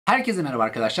Herkese merhaba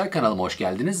arkadaşlar, kanalıma hoş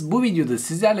geldiniz. Bu videoda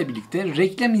sizlerle birlikte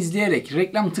reklam izleyerek,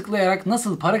 reklam tıklayarak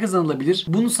nasıl para kazanılabilir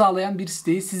bunu sağlayan bir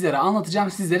siteyi sizlere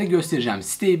anlatacağım, sizlere göstereceğim.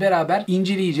 Siteyi beraber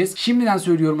inceleyeceğiz. Şimdiden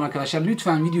söylüyorum arkadaşlar,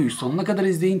 lütfen videoyu sonuna kadar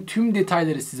izleyin. Tüm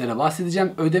detayları sizlere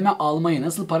bahsedeceğim. Ödeme almayı,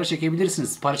 nasıl para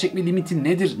çekebilirsiniz, para çekme limiti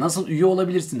nedir, nasıl üye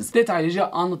olabilirsiniz detaylıca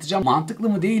anlatacağım. Mantıklı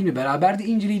mı değil mi beraber de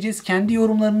inceleyeceğiz. Kendi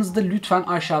yorumlarınızı da lütfen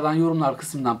aşağıdan yorumlar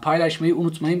kısmından paylaşmayı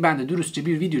unutmayın. Ben de dürüstçe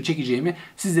bir video çekeceğimi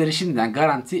sizlere şimdiden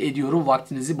garanti ediyorum.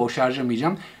 Vaktinizi boş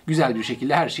harcamayacağım. Güzel bir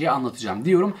şekilde her şeyi anlatacağım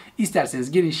diyorum.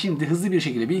 İsterseniz gelin şimdi hızlı bir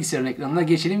şekilde bilgisayarın ekranına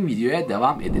geçelim, videoya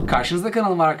devam edelim. Karşınızda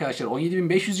kanalım var arkadaşlar.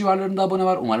 17.500 civarlarında abone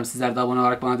var. Umarım sizler de abone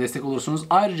olarak bana destek olursunuz.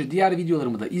 Ayrıca diğer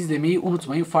videolarımı da izlemeyi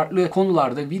unutmayın. Farklı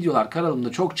konularda videolar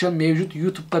kanalımda çokça mevcut.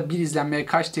 YouTube'da bir izlenmeye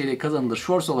kaç TL kazanılır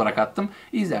shorts olarak attım.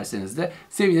 İzlerseniz de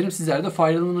sevinirim. Sizler de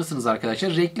faydalanırsınız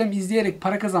arkadaşlar. Reklam izleyerek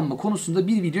para kazanma konusunda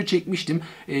bir video çekmiştim.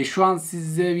 Şu an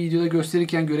size videoda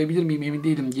gösterirken görebilir miyim emin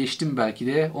değilim. Geçtim belki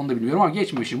de, onu da bilmiyorum ama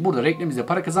geçmemişim. Burada reklam izle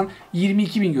para kazan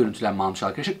 22.000 görüntülenme almış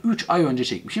arkadaşlar. 3 ay önce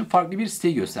çekmişim. Farklı bir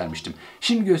siteyi göstermiştim.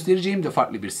 Şimdi göstereceğim de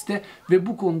farklı bir site ve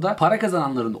bu konuda para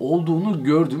kazananların olduğunu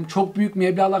gördüm. Çok büyük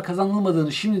meblağlar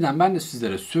kazanılmadığını şimdiden ben de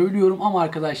sizlere söylüyorum ama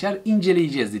arkadaşlar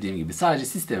inceleyeceğiz dediğim gibi. Sadece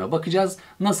sisteme bakacağız.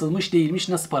 Nasılmış, değilmiş,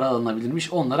 nasıl para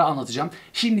alınabilirmiş onları anlatacağım.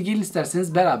 Şimdi gelin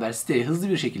isterseniz beraber siteye hızlı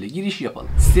bir şekilde giriş yapalım.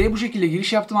 Siteye bu şekilde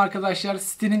giriş yaptım arkadaşlar.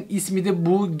 Sitenin ismi de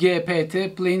bu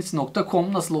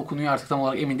gptplanes.com, nasıl okunuyor artık tam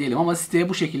olarak emin değilim ama siteye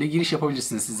bu şekilde giriş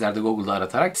yapabilirsiniz sizler de Google'da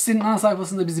aratarak. Sitenin ana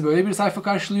sayfasında bizi böyle bir sayfa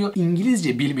karşılıyor.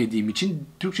 İngilizce bilmediğim için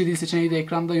Türkçe dil seçeneği de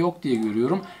ekranda yok diye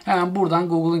görüyorum. Hemen buradan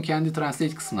Google'ın kendi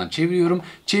Translate kısmından çeviriyorum.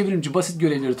 Çevrimci basit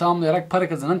görevleri tamamlayarak para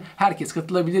kazanan herkes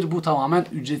katılabilir. Bu tamamen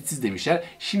ücretsiz demişler.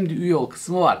 Şimdi üye ol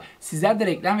kısmı var. Sizler de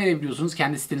reklam verebiliyorsunuz.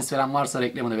 Kendi siteniz falan varsa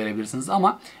reklamını verebilirsiniz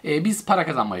ama biz para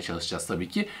kazanmaya çalışacağız tabii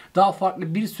ki. Daha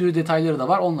farklı bir sürü detayları da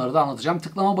var. Onları da anlatacağım.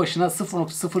 Tıklama başına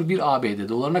 0.01 ABD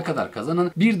dolarına kadar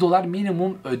kazanın. 1 dolar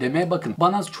minimum ödeme. Bakın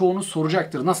bana çoğunuz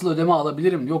soracaktır. Nasıl ödeme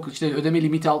alabilirim? Yok işte ödeme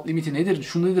limiti, alt limiti nedir?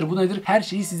 Şu nedir, bu nedir? Her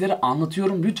şeyi sizlere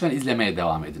anlatıyorum. Lütfen izlemeye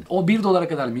devam edin. O 1 dolara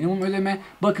kadar minimum ödeme.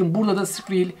 Bakın burada da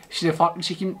screen, işte farklı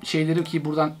çekim şeyleri ki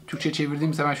buradan Türkçe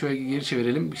çevirdiğimiz, hemen şöyle geri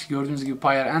çevirelim. İşte gördüğünüz gibi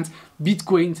Payer and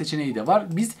Bitcoin seçeneği de var.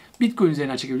 Biz Bitcoin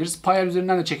üzerinden çekebiliriz. Payer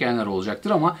üzerinden de çekenler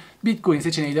olacaktır ama Bitcoin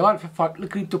seçeneği de var ve farklı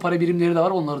kripto para birimleri de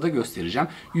var. Onları da göstereceğim.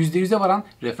 %100'e varan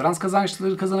referans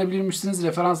kazançları kazanabilirmişsiniz.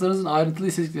 Referanslarınızın ayrıntılı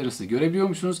istediklerinizi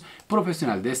görebiliyormuşsunuz.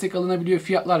 Profesyonel destek alınabiliyor.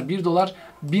 Fiyatlar 1 dolar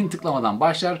 1000 tıklamadan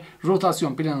başlar.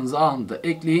 Rotasyon planınızı anında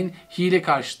ekleyin. Hile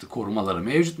karşıtı korumaları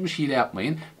mevcutmuş. Hile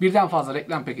yapmayın. Birden fazla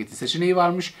reklam paketi seçeneği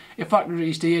varmış. Farklı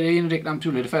işte yayın reklam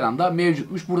türleri falan da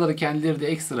mevcutmuş. Burada da kendileri de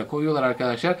ekstra koyuyorlar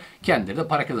arkadaşlar. Kendileri de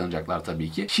para kazanacaklar tabii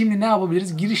ki. Şimdi ne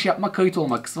yapabiliriz? Giriş yapma, kayıt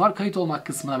olmak kısmı var. Kayıt olmak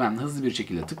kısmına ben hızlı bir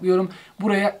şekilde tıklıyorum.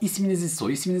 Buraya isminizi,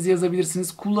 soy isminizi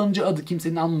yazabilirsiniz. Kullanıcı adı,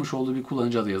 kimsenin almamış olduğu bir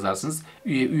kullanıcı adı yazarsınız.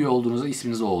 Üye olduğunuzda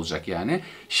isminiz o olacak yani.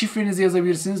 Şifrenizi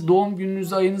yazabilirsiniz. Doğum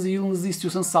gününüzü, ayınızı, yılınızı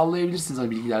istiyorsanız sallayabilirsiniz.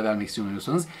 Hani bilgiler vermek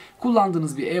istiyorsanız.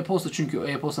 Kullandığınız bir e-posta, çünkü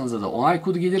e-postanıza da onay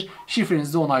kodu gelir.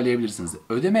 Şifrenizi de onaylayabilirsiniz.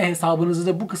 Ödeme hesabınızı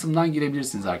da bu kısımdan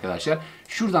girebilirsiniz arkadaşlar.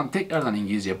 Şuradan tekrardan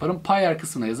İngilizce yaparım. Payer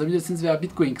kısmına yazabilirsiniz veya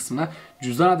Bitcoin kısmına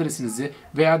cüzdan adresinizi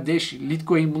veya Dash,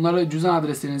 Litecoin, bunlara cüzdan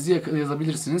adreslerinizi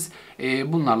yazabilirsiniz.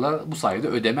 Bunlarla bu sayede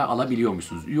ödeme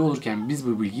alabiliyormuşsunuz. Üye olurken biz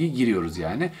bu bilgiyi giriyoruz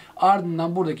yani.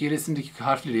 Ardından buradaki resimdeki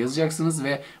harfleri yazacaksınız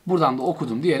ve buradan da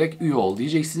okudum diyerek üye ol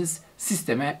diyeceksiniz.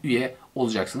 Sisteme üye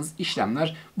olacaksınız.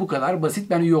 İşlemler bu kadar basit.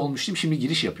 Ben üye olmuştum. Şimdi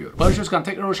giriş yapıyorum. Barış Özkan,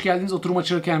 tekrar hoş geldiniz. Oturum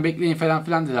açılırken bekleyin falan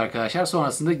filan dedi arkadaşlar.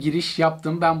 Sonrasında giriş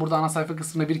yaptım. Ben burada ana sayfa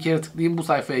kısmına bir kere tıklayayım. Bu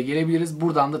sayfaya gelebiliriz.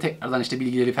 Buradan da tekrardan işte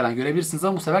bilgileri falan görebilirsiniz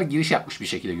ama bu sefer giriş yapmış bir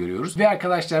şekilde görüyoruz. Ve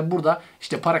arkadaşlar burada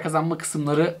işte para kazanma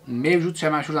kısımları mevcut.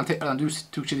 Hemen şuradan tekrardan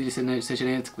Türkçe dili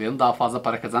seçeneğine tıklayalım. Daha fazla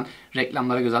para kazan.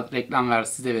 Reklamlara göz at. Reklam ver,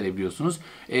 size verebiliyorsunuz.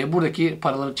 Buradaki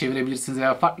paraları çevirebilirsiniz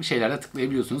veya farklı şeylerde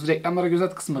tıklayabiliyorsunuz. Reklamlara göz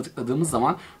at kısmına tıkladığımız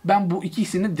zaman ben bu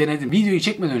ikisini denedim. Videoyu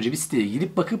çekmeden önce bir siteye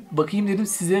girip bakayım dedim.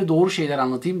 Sizlere doğru şeyler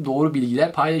anlatayım, doğru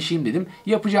bilgiler paylaşayım dedim.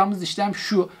 Yapacağımız işlem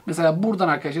şu. Mesela buradan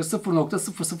arkadaşlar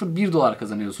 0.001 dolar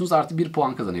kazanıyorsunuz. Artı 1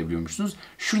 puan kazanabiliyormuşsunuz.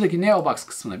 Şuradaki Neobox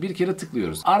kısmına bir kere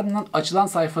tıklıyoruz. Ardından açılan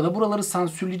sayfada buraları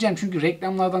sansürleyeceğim. Çünkü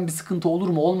reklamlardan bir sıkıntı olur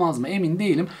mu olmaz mı emin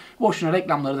değilim. Boşuna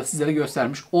reklamları da sizlere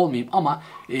göstermiş olmayayım ama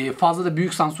fazla da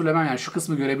büyük sansürlemem, yani şu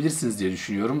kısmı görebilirsiniz diye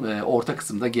düşünüyorum. Orta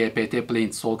kısımda GPT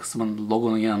Planes, sol kısmın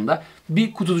logonun yanında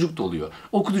bir kutucuk doluyor.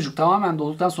 O kutucuk tamamen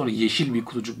dolduktan sonra yeşil bir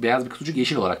kutucuk, beyaz bir kutucuk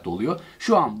yeşil olarak doluyor.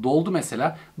 Şu an doldu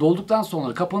mesela. Dolduktan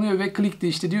sonra kapanıyor ve click de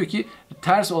işte diyor ki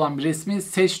ters olan bir resmi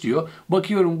seç diyor.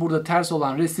 Bakıyorum burada ters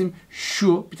olan resim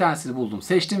şu. Bir tanesini buldum,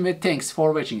 seçtim ve thanks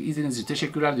for watching. İzlediğiniz için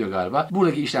teşekkürler diyor galiba.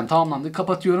 Buradaki işlem tamamlandı.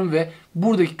 Kapatıyorum ve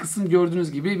buradaki kısım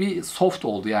gördüğünüz gibi bir soft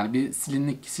oldu. Yani bir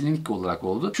silinlik olarak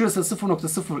oldu. Şurası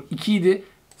 0.02 idi.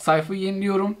 Sayfayı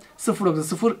yeniliyorum.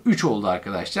 0.03 oldu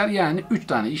arkadaşlar. Yani 3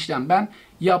 tane işlem ben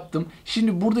yaptım.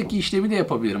 Şimdi buradaki işlemi de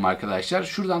yapabilirim arkadaşlar.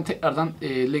 Şuradan tekrardan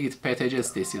Legit PTC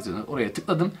sitesi yazıyor. Oraya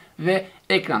tıkladım ve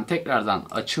ekran tekrardan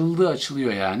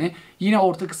açılıyor yani. Yine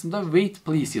orta kısımda wait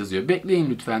please yazıyor. Bekleyin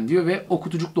lütfen diyor ve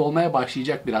okutucuk dolmaya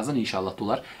başlayacak birazdan inşallah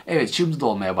dolar. Evet, şimdi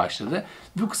dolmaya başladı.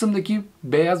 Bu kısımdaki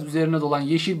beyaz üzerine dolan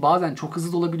yeşil bazen çok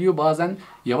hızlı dolabiliyor, bazen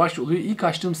yavaş oluyor. İlk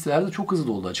açtığım sitelerde çok hızlı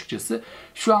doldu açıkçası.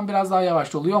 Şu an biraz daha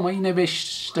yavaş oluyor ama yine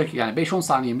 5 dakika, yani 5-10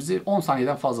 saniyemizi, 10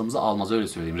 saniyeden fazlamızı almaz, öyle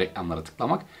söyleyeyim, reklamlara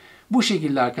tıklamak. Bu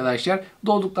şekilde arkadaşlar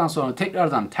dolduktan sonra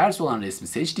tekrardan ters olan resmi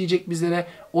seç diyecek bizlere.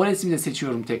 O resmi de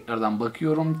seçiyorum, tekrardan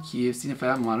bakıyorum. KFC'nin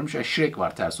falan varmış. Shrek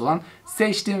var ters olan.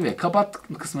 Seçtim ve kapat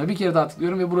kısmına bir kere daha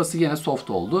tıklıyorum ve burası yine soft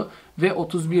oldu. Ve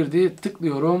 31'di,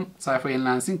 tıklıyorum. Sayfa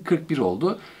yenilensin, 41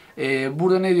 oldu.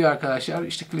 Burada ne diyor arkadaşlar?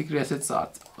 İşte click reset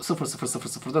saat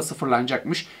 00:00'da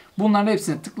sıfırlanacakmış. Bunların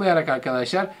hepsini tıklayarak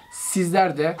arkadaşlar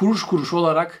sizler de kuruş kuruş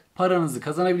olarak paranızı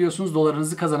kazanabiliyorsunuz,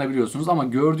 dolarınızı kazanabiliyorsunuz. Ama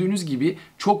gördüğünüz gibi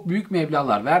çok büyük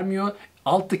meblağlar vermiyor.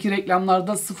 Alttaki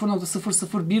reklamlarda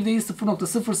 0.001 değil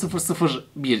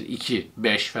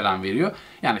 0.0001225 falan veriyor.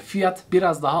 Yani fiyat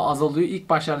biraz daha azalıyor. İlk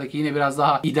başlardaki yine biraz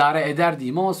daha idare eder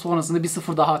diyeyim ama sonrasında bir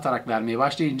sıfır daha atarak vermeye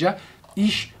başlayınca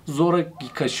İş zora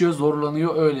kaçıyor,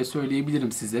 zorlanıyor, öyle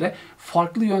söyleyebilirim sizlere.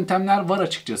 Farklı yöntemler var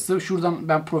açıkçası. Şuradan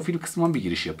ben profil kısmına bir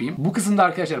giriş yapayım. Bu kısımda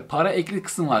arkadaşlar para ekle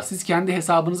kısmı var. Siz kendi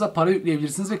hesabınıza para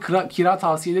yükleyebilirsiniz ve kira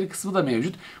tavsiyeleri kısmı da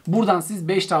mevcut. Buradan siz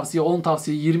 5 tavsiye, 10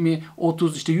 tavsiye, 20,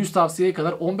 30, işte 100 tavsiyeye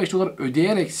kadar 15 dolar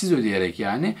ödeyerek, siz ödeyerek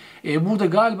yani. Burada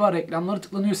galiba reklamları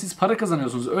tıklanıyor, siz para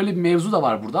kazanıyorsunuz. Öyle bir mevzu da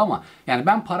var burada ama yani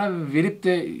ben para verip de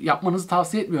yapmanızı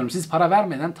tavsiye etmiyorum. Siz para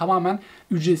vermeden tamamen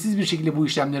ücretsiz bir şekilde bu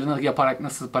işlemleri yaparak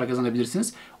nasıl para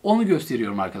kazanabilirsiniz onu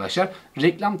gösteriyorum arkadaşlar.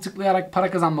 Reklam tıklayarak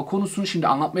para kazanma konusunu şimdi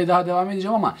anlatmaya daha devam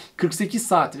edeceğim ama 48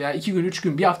 saat veya 2 gün, 3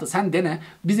 gün, bir hafta sen dene.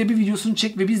 Bize bir videosunu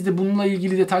çek ve biz de bununla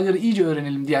ilgili detayları iyice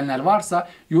öğrenelim diyenler varsa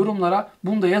yorumlara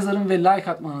bunu da yazarım ve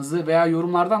like atmanızı veya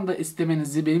yorumlardan da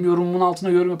istemenizi, benim yorumumun altına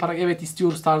yorum yaparak evet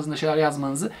istiyoruz tarzında şeyler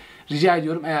yazmanızı rica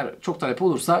ediyorum. Eğer çok talep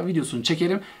olursa videosunu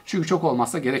çekelim. Çünkü çok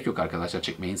olmazsa gerek yok arkadaşlar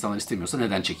çekmeye. İnsanlar istemiyorsa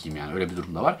neden çekeyim yani, öyle bir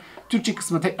durum da var. Türkçe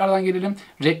kısmına tekrardan gelelim.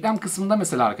 Reklam kısmında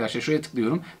mesela arkadaşlar şuraya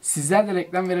tıklıyorum. Sizler de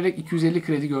reklam vererek 250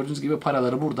 kredi, gördüğünüz gibi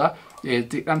paraları burada.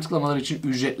 Reklam tıklamaları için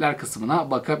ücretler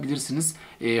kısmına bakabilirsiniz.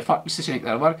 Farklı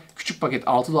seçenekler var. Küçük paket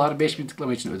 6 dolar, 5000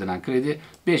 tıklama için ödenen kredi,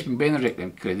 5000 banner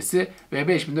reklam kredisi ve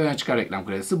 5000 de öne çıkar reklam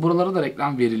kredisi. Buralara da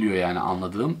reklam veriliyor yani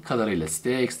anladığım kadarıyla.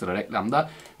 Siteye ekstra reklamda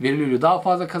veriliyor. Daha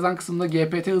fazla kazan kısmında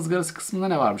GPT ızgarası kısmında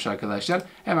ne varmış arkadaşlar?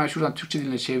 Hemen şuradan Türkçe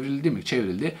diline çevrildi mi?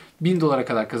 Çevrildi. 1000 dolara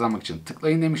kadar kazanmak için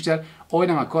tıklayın demişler.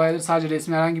 Oynamak kolaydır. Sadece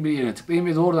resmin herhangi bir yerine tıklayın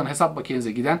ve doğrudan hesap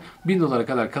makinenize giden 1000 dolara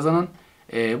kadar kazanın.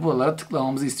 Buralara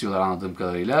tıklamamızı istiyorlar anladığım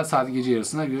kadarıyla. Saat gece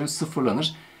yarısına göre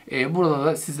sıfırlanır. Burada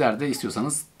da sizler de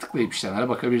istiyorsanız tıklayıp işlemlere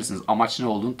bakabilirsiniz. Amaç ne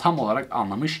olduğunu tam olarak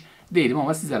anlamış değilim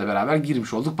ama sizlerle beraber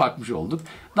girmiş olduk, bakmış olduk.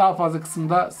 Daha fazla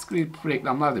kısımda script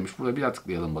reklamlar demiş. Burada bir daha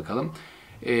tıklayalım bakalım.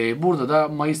 Burada da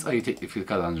Mayıs ayı teklifi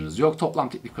kazancınız yok. Toplam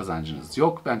teklif kazancınız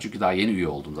yok. Ben çünkü daha yeni üye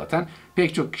oldum zaten.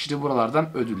 Pek çok kişi de buralardan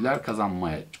ödüller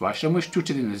kazanmaya başlamış.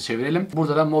 Türkçe dilini çevirelim.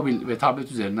 Burada da mobil ve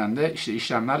tablet üzerinden de işte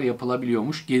işlemler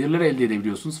yapılabiliyormuş. Gelirler elde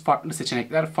edebiliyorsunuz. Farklı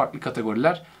seçenekler, farklı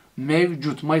kategoriler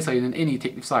mevcut. Mayıs ayının en iyi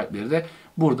teklif sahipleri de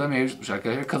burada mevcutmuş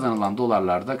arkadaşlar. Kazanılan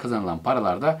dolarlarda, kazanılan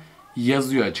paralarda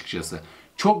yazıyor açıkçası.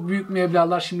 Çok büyük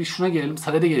meblağlar, şimdi şuna gelelim,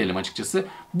 sadede gelelim açıkçası.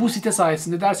 Bu site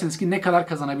sayesinde derseniz ki ne kadar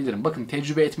kazanabilirim? Bakın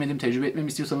tecrübe etmedim, tecrübe etmemi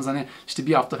istiyorsanız hani işte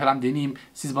bir hafta falan deneyeyim,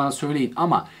 siz bana söyleyin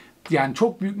ama yani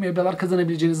çok büyük meblağlar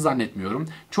kazanabileceğinizi zannetmiyorum.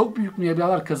 Çok büyük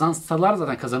meblağlar kazansalar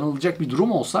zaten kazanılacak bir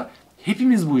durum olsa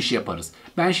hepimiz bu işi yaparız.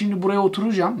 Ben şimdi buraya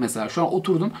oturacağım. Mesela şu an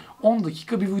oturdum. 10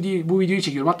 dakika bu videoyu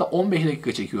çekiyorum. Hatta 15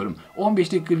 dakika çekiyorum.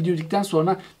 15 dakika video dedikten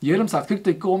sonra yarım saat 40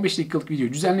 dakika 15 dakikalık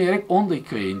videoyu düzenleyerek 10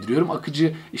 dakikaya indiriyorum.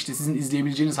 Akıcı işte sizin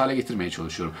izleyebileceğiniz hale getirmeye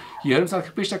çalışıyorum. Yarım saat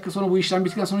 45 dakika sonra bu işlem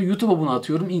bittikten sonra YouTube'a bunu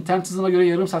atıyorum. İnternet hızına göre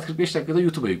yarım saat 45 dakikada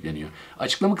YouTube'a yükleniyor.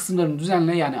 Açıklama kısımlarını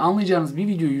düzenle, yani anlayacağınız bir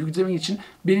videoyu yüklemek için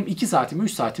benim 2 saatimi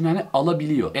 3 saatimi yani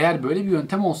alabiliyor. Eğer böyle bir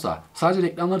yöntem olsa, sadece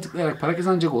reklamları tıklayarak para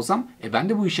kazanacak olsam ben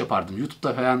de bu iş yapardım.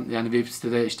 YouTube'da falan yani web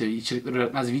sitede işte içerikler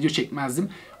üretmez, video çekmezdim.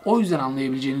 O yüzden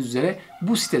anlayabileceğiniz üzere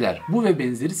bu siteler, bu ve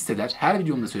benzeri siteler her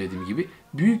videomda söylediğim gibi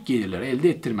büyük gelirler elde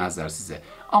ettirmezler size.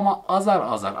 Ama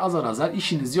azar azar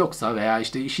işiniz yoksa veya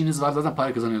işte işiniz var zaten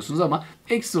para kazanıyorsunuz ama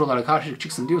ekstra olarak karşılık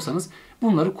çıksın diyorsanız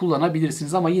bunları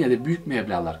kullanabilirsiniz ama yine de büyük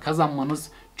meblağlar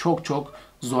kazanmanız çok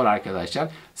zor arkadaşlar.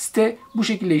 Site bu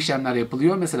şekilde işlemler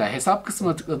yapılıyor. Mesela hesap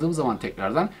kısmına tıkladığım zaman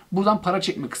tekrardan buradan para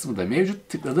çekme kısmı da mevcut.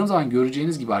 Tıkladığım zaman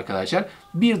göreceğiniz gibi arkadaşlar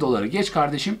 1 doları geç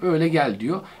kardeşim öyle gel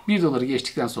diyor. 1 doları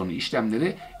geçtikten sonra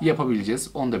işlemleri yapabileceğiz.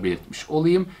 Onu da belirtmiş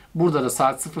olayım. Burada da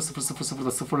saat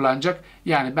 00:00'da sıfırlanacak.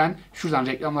 Yani ben şuradan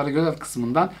reklamlara gönder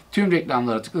kısmından tüm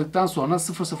reklamlara tıkladıktan sonra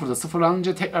 00:00'da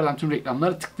sıfırlanınca tekrardan tüm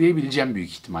reklamlara tıklayabileceğim büyük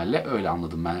ihtimalle. Öyle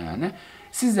anladım ben yani.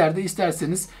 Sizler de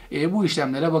isterseniz bu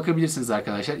işlemlere bakabilirsiniz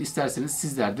arkadaşlar. İsterseniz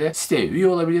sizler de siteye üye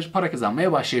olabilir, para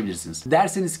kazanmaya başlayabilirsiniz.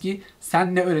 Derseniz ki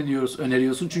sen ne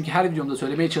öneriyorsun? Çünkü her videomda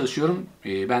söylemeye çalışıyorum.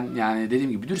 Ben yani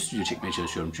dediğim gibi dürüst video çekmeye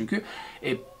çalışıyorum çünkü.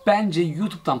 Bence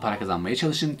YouTube'dan para kazanmaya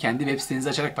çalışın. Kendi web sitenizi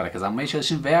açarak para kazanmaya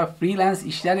çalışın. Veya freelance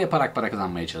işler yaparak para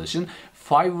kazanmaya çalışın.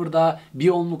 Fiverr'da,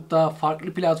 Biyonluk'ta,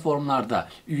 farklı platformlarda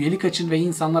üyelik açın ve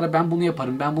insanlara ben bunu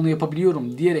yaparım, ben bunu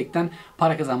yapabiliyorum diyerekten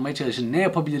para kazanmaya çalışın. Ne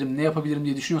yapabilirim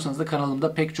diye düşünüyorsanız da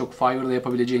kanalımda pek çok Fiverr'da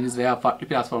yapabileceğiniz veya farklı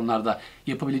platformlarda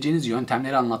yapabileceğiniz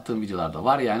yöntemleri anlattığım videolarda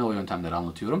var. Yani o yöntemleri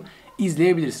anlatıyorum.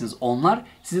 İzleyebilirsiniz. Onlar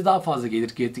size daha fazla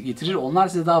gelir getirir. Onlar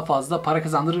size daha fazla para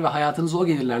kazandırır ve hayatınızı o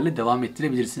gelirlerle devam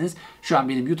ettirebilirsiniz. Şu an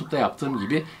benim YouTube'da yaptığım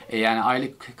gibi yani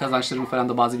aylık kazançlarımı falan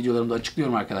da bazı videolarımda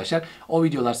açıklıyorum arkadaşlar. O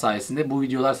videolar sayesinde, bu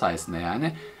videolar sayesinde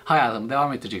yani hayatımı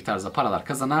devam ettirecek tarzda paralar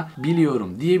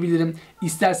kazanabiliyorum diyebilirim.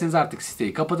 İsterseniz artık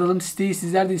siteyi kapatalım. Siteyi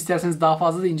sizler de isterseniz daha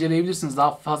fazla da inceleyebilirsiniz.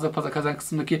 Daha fazla para kazan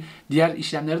kısmındaki diğer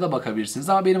işlemlere de bakabilirsiniz.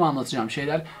 Ama benim anlatacağım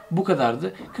şeyler bu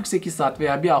kadardı. 48 saat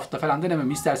veya bir hafta falan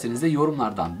denememi isterseniz de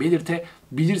yorumlardan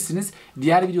belirtebilirsiniz.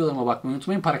 Diğer videolarıma bakmayı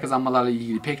unutmayın. Para kazanmalarla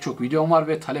ilgili pek çok videom var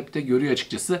ve talep de görüyor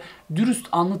açıkçası. Dürüst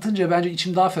anlatınca bence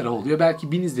içim daha ferah oluyor.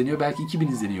 Belki 1000 izleniyor, belki 2000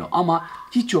 izleniyor ama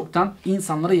hiç yoktan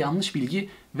insanlara yanlış bilgi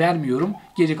vermiyorum.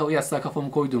 Gece yastığa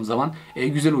kafamı koyduğum zaman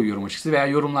güzel uyuyorum açıkçası veya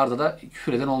yorumlarda da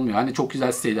küfür eden olmuyor. Hani çok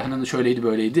güzel siteydi, hani şöyleydi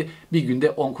böyleydi. Bir günde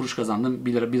 10 kuruş kazandım,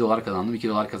 1 lira, 1 dolar kazandım, 2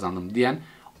 dolar kazandım diyen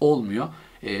olmuyor.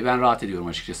 Ben rahat ediyorum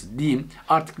açıkçası diyeyim.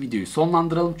 Artık videoyu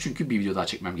sonlandıralım çünkü bir video daha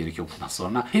çekmem gerekiyor bundan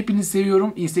sonra. Hepinizi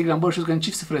seviyorum. Instagram Barış Özkan'ın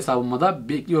çift sıfır hesabıma da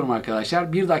bekliyorum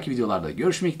arkadaşlar. Bir dahaki videolarda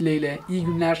görüşmek dileğiyle. İyi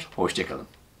günler, hoşçakalın.